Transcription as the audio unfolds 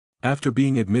After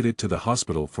being admitted to the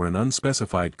hospital for an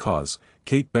unspecified cause,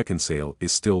 Kate Beckinsale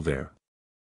is still there.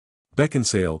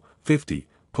 Beckinsale, 50,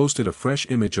 posted a fresh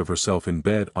image of herself in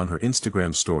bed on her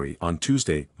Instagram story on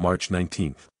Tuesday, March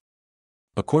 19.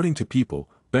 According to People,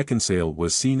 Beckinsale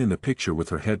was seen in the picture with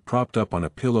her head propped up on a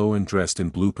pillow and dressed in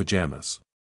blue pajamas.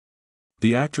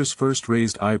 The actress first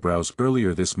raised eyebrows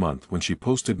earlier this month when she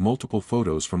posted multiple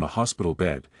photos from a hospital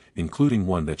bed, including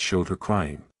one that showed her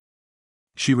crying.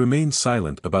 She remained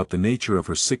silent about the nature of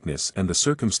her sickness and the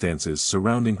circumstances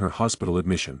surrounding her hospital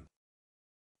admission.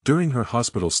 During her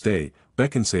hospital stay,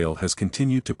 Beckinsale has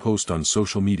continued to post on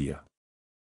social media.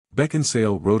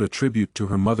 Beckinsale wrote a tribute to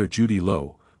her mother Judy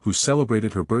Lowe, who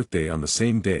celebrated her birthday on the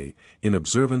same day, in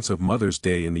observance of Mother's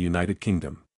Day in the United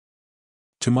Kingdom.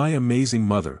 "To my amazing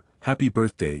mother, happy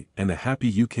birthday and a happy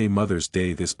UK Mother's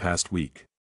Day this past week.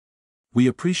 We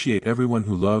appreciate everyone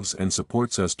who loves and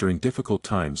supports us during difficult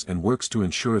times and works to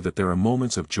ensure that there are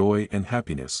moments of joy and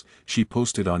happiness," she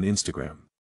posted on Instagram.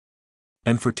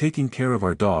 "And for taking care of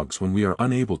our dogs when we are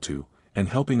unable to, and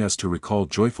helping us to recall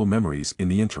joyful memories in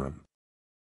the interim.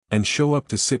 And show up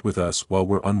to sit with us while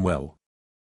we're unwell.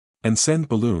 And send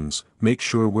balloons, make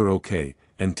sure we're okay,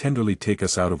 and tenderly take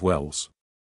us out of wells.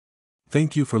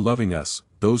 Thank you for loving us,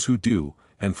 those who do,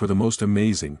 and for the most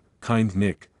amazing, kind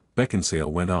Nick,"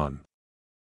 Beckinsale went on.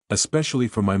 "Especially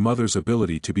for my mother's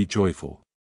ability to be joyful.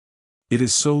 It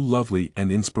is so lovely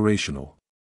and inspirational.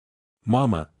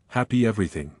 Mama, happy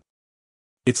everything.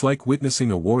 It's like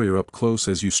witnessing a warrior up close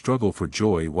as you struggle for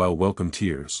joy while welcome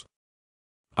tears.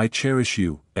 I cherish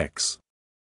you, X."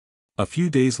 A few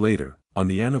days later, on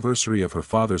the anniversary of her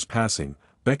father's passing,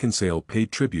 Beckinsale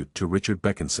paid tribute to Richard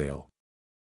Beckinsale.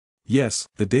 "Yes,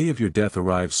 the day of your death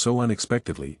arrived so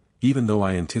unexpectedly, even though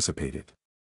I anticipated."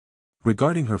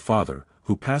 Regarding her father,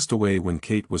 who passed away when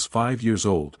Kate was 5 years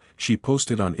old, she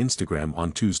posted on Instagram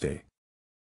on Tuesday.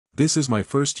 "This is my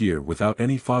first year without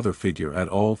any father figure at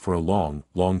all for a long,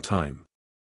 long time.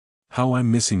 How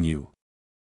I'm missing you.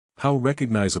 How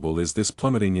recognizable is this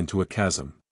plummeting into a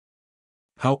chasm.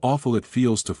 How awful it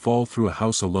feels to fall through a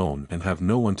house alone and have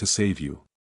no one to save you.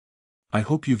 I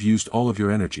hope you've used all of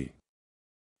your energy.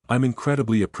 I'm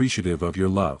incredibly appreciative of your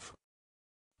love.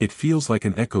 It feels like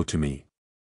an echo to me.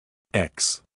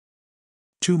 X."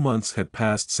 2 months had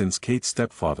passed since Kate's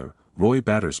stepfather, Roy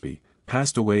Battersby,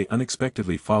 passed away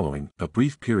unexpectedly following a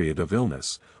brief period of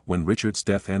illness, when Richard's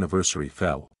death anniversary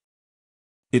fell.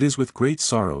 It is with great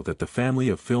sorrow that the family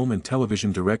of film and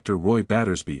television director Roy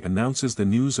Battersby announces the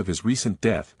news of his recent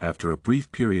death after a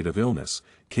brief period of illness,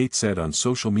 Kate said on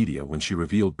social media when she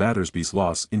revealed Battersby's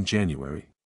loss in January.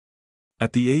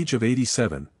 At the age of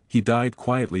 87, he died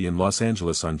quietly in Los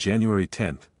Angeles on January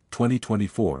 10,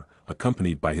 2024,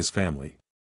 accompanied by his family.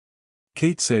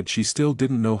 Kate said she still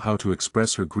didn't know how to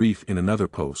express her grief in another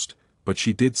post, but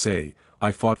she did say,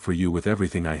 "I fought for you with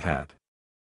everything I had.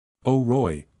 Oh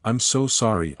Roy, I'm so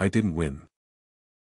sorry I didn't win.